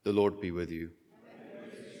The Lord be with you.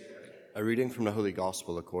 A reading from the Holy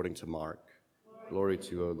Gospel according to Mark. Glory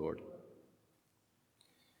to you, O Lord.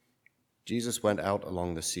 Jesus went out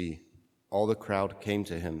along the sea. All the crowd came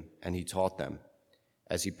to him, and he taught them.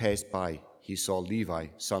 As he passed by, he saw Levi,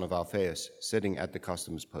 son of Alphaeus, sitting at the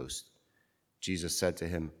customs post. Jesus said to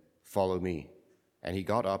him, "Follow me." And he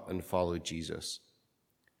got up and followed Jesus.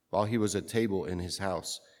 While he was at table in his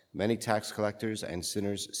house, many tax collectors and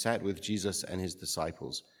sinners sat with Jesus and his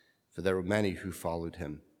disciples, for there were many who followed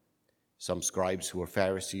him. Some scribes who were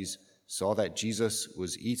Pharisees saw that Jesus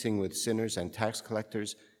was eating with sinners and tax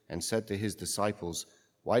collectors and said to his disciples,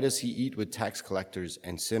 "Why does he eat with tax collectors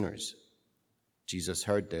and sinners?" Jesus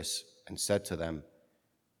heard this and said to them,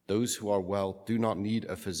 "Those who are well do not need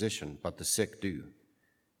a physician, but the sick do.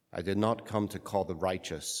 I did not come to call the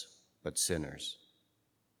righteous, but sinners."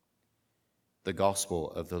 The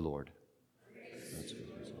Gospel of the Lord.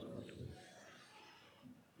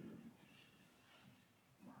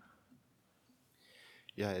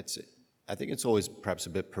 Yeah, I think it's always perhaps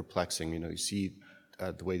a bit perplexing. You see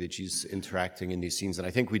the way that Jesus is interacting in these scenes, and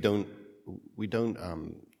I think we don't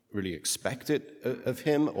really expect it of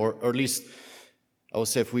him, or at least I will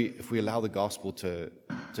say if we allow the gospel to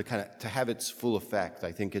have its full effect,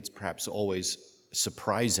 I think it's perhaps always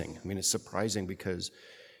surprising. I mean, it's surprising because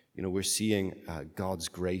we're seeing God's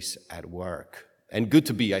grace at work, and good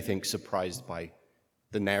to be, I think, surprised by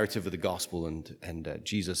the narrative of the gospel and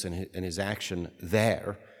Jesus and his action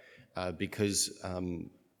there, because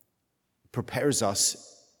prepares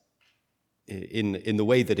us in the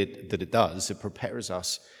way that it does. It prepares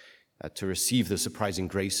us to receive the surprising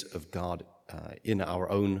grace of God in our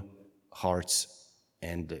own hearts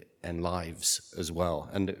and lives as well.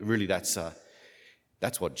 And really, that's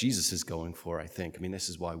what Jesus is going for, I think. I mean, this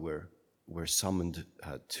is why we're summoned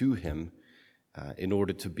to him, in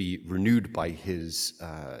order to be renewed by his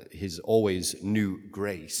always new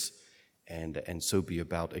grace, and so be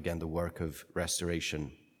about again the work of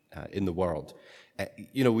restoration in the world.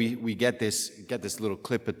 We get this little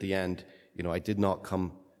clip at the end. I did not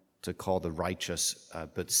come to call the righteous,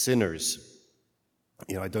 but sinners.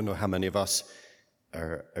 I don't know how many of us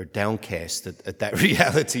are downcast at that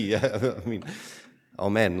reality. I mean, oh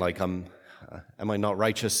man, like am I not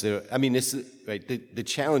righteous? I mean, this right. The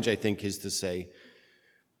challenge, I think, is to say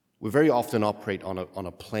we very often operate on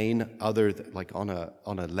a plane on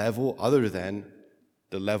a level other than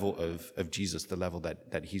the level of Jesus, the level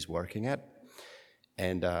that he's working at.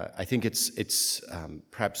 And I think it's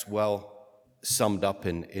perhaps well summed up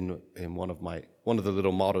in one of the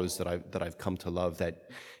little mottos that I've come to love, that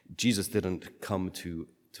Jesus didn't come to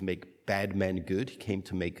make bad men good; he came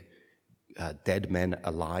to make dead men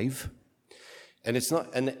alive. And it's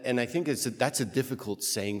not, and I think that's a difficult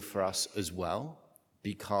saying for us as well,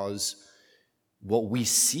 because what we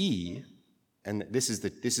see, and this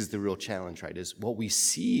is the real challenge, right? Is what we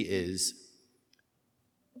see is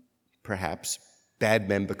perhaps bad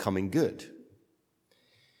men becoming good,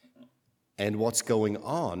 and what's going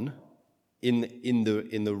on in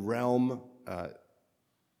the realm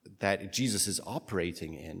that Jesus is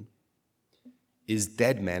operating in is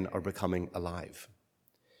dead men are becoming alive.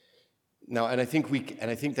 Now, and I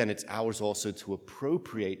think then it's ours also to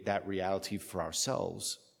appropriate that reality for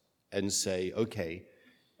ourselves and say, okay,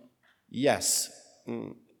 yes,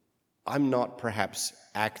 I'm not perhaps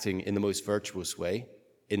acting in the most virtuous way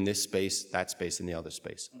in this space, that space, and the other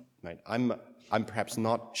space, right? I'm perhaps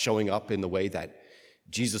not showing up in the way that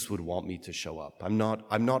Jesus would want me to show up. I'm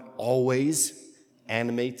not always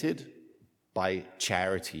animated by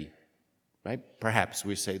charity, right? Perhaps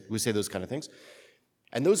we say those kind of things.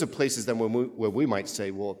 And those are places then where we might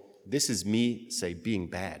say, well, this is me, say, being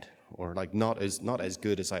bad, or like not as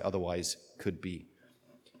good as I otherwise could be.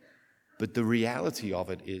 But the reality of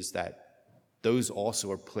it is that those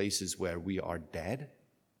also are places where we are dead,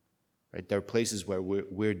 right? There are places where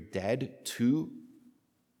we're dead to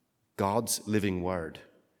God's living word.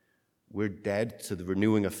 We're dead to the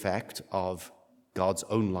renewing effect of God's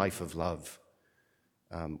own life of love.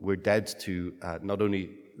 We're dead to not only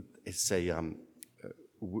say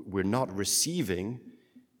we're not receiving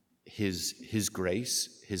his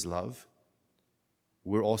grace, his love.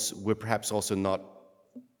 We're perhaps also not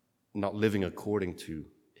living according to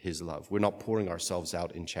his love. We're not pouring ourselves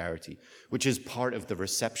out in charity, which is part of the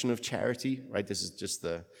reception of charity, right? This is just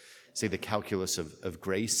the calculus of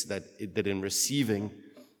grace, that in receiving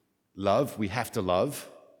love, we have to love,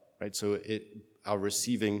 right? So our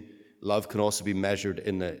receiving love can also be measured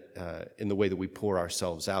in the way that we pour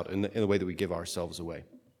ourselves out, in the way that we give ourselves away.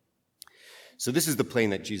 So this is the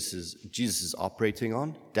plane that Jesus is operating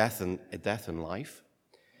on, death and life.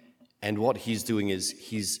 And what he's doing is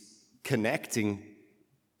he's connecting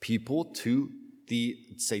people to the,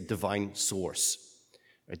 say, divine source,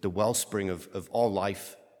 right? The wellspring of all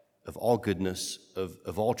life, of all goodness,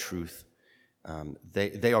 of all truth.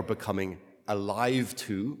 They are becoming alive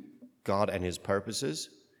to God and his purposes.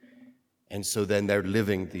 And so then they're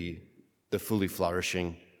living the fully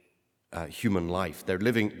flourishing human life. They're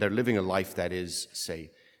living a life that is,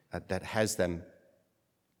 say, that has them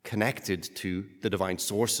connected to the divine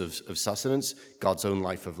source of sustenance, God's own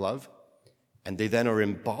life of love. And they then are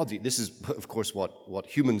embodied. This is, of course, what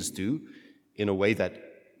humans do in a way that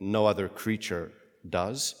no other creature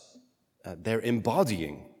does. They're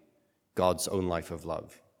embodying God's own life of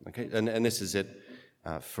love. Okay, and this is it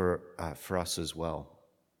for us as well.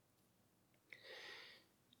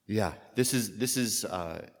 Yeah, this is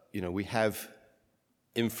we have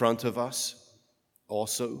in front of us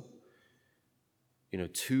also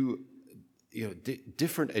two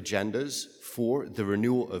different agendas for the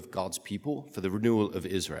renewal of God's people, for the renewal of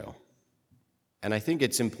Israel. And I think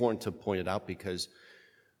it's important to point it out because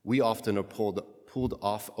we often are pulled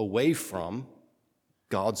off away from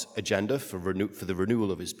God's agenda for the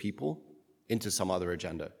renewal of his people into some other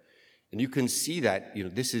agenda. And you can see that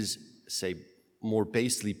this is, say, more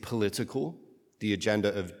basely political, the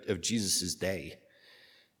agenda of Jesus' day.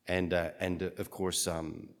 And of course,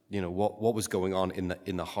 what was going on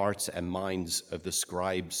in the hearts and minds of the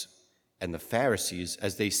scribes and the Pharisees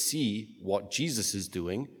as they see what Jesus is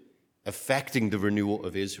doing affecting the renewal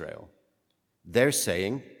of Israel. They're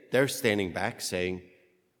standing back saying,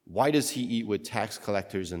 why does he eat with tax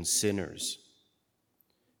collectors and sinners?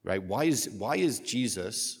 Right? Why is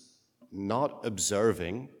Jesus not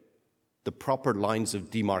observing the proper lines of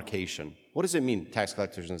demarcation? What does it mean, tax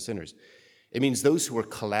collectors and sinners? It means those who are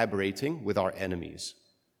collaborating with our enemies.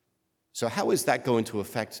 So how is that going to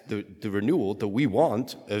affect the renewal that we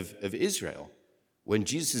want of Israel when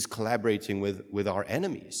Jesus is collaborating with our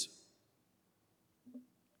enemies?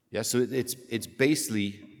 Yeah, so it's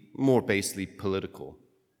more basely political.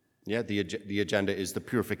 Yeah, the agenda is the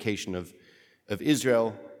purification of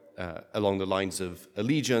Israel along the lines of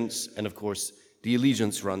allegiance, and of course the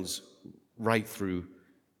allegiance runs right through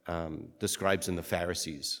the scribes and the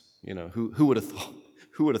Pharisees. Who would have thought?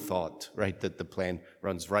 Who would have thought, right, that the plan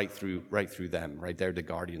runs right through them, right? They're the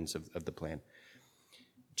guardians of the plan.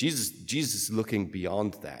 Jesus is looking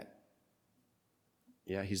beyond that.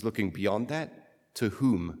 Yeah, he's looking beyond that to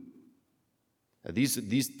whom?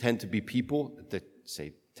 These tend to be people that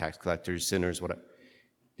say tax collectors, sinners, whatever.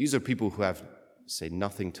 These are people who have, say,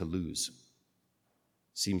 nothing to lose.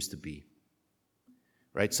 Seems to be.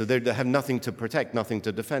 Right? So they have nothing to protect, nothing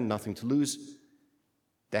to defend, nothing to lose.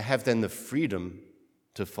 They have then the freedom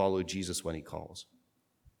to follow Jesus when he calls.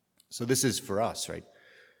 So this is for us, right?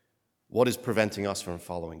 What is preventing us from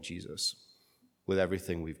following Jesus with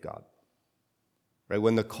everything we've got? Right?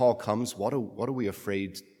 When the call comes, what are we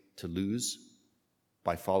afraid to lose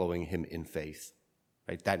by following him in faith?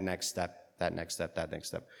 Right? That next step.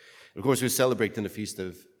 Of course, we're celebrating the feast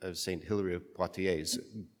of Saint Hilary of Poitiers,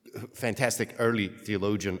 fantastic early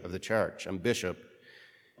theologian of the church and bishop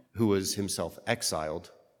who was himself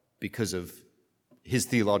exiled because of his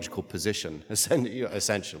theological position,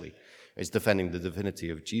 essentially, is defending the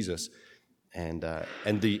divinity of Jesus, and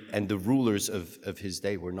the rulers of his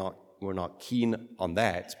day were not keen on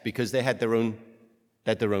that because they had their own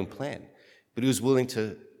plan, but he was willing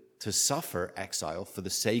to suffer exile for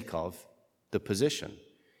the sake of the position.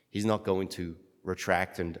 He's not going to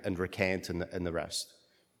retract and recant and the rest.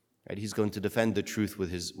 Right? He's going to defend the truth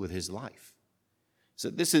with his life.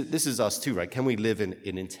 So this is us too, right? Can we live in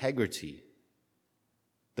integrity?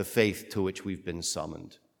 The faith to which we've been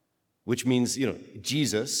summoned, which means,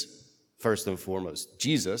 Jesus, first and foremost,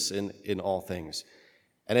 Jesus in all things.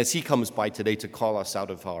 And as he comes by today to call us out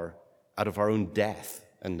of our own death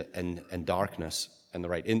and darkness and the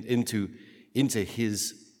right into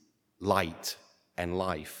his light and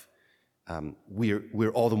life,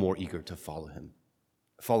 we're all the more eager to follow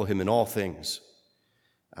him in all things,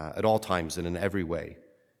 at all times and in every way.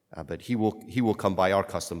 But he will come by our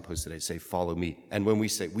custom post today, say, follow me. And when we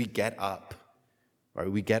say, we get up,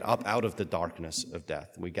 right? We get up out of the darkness of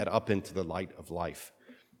death. We get up into the light of life,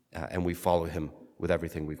 and we follow him with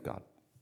everything we've got.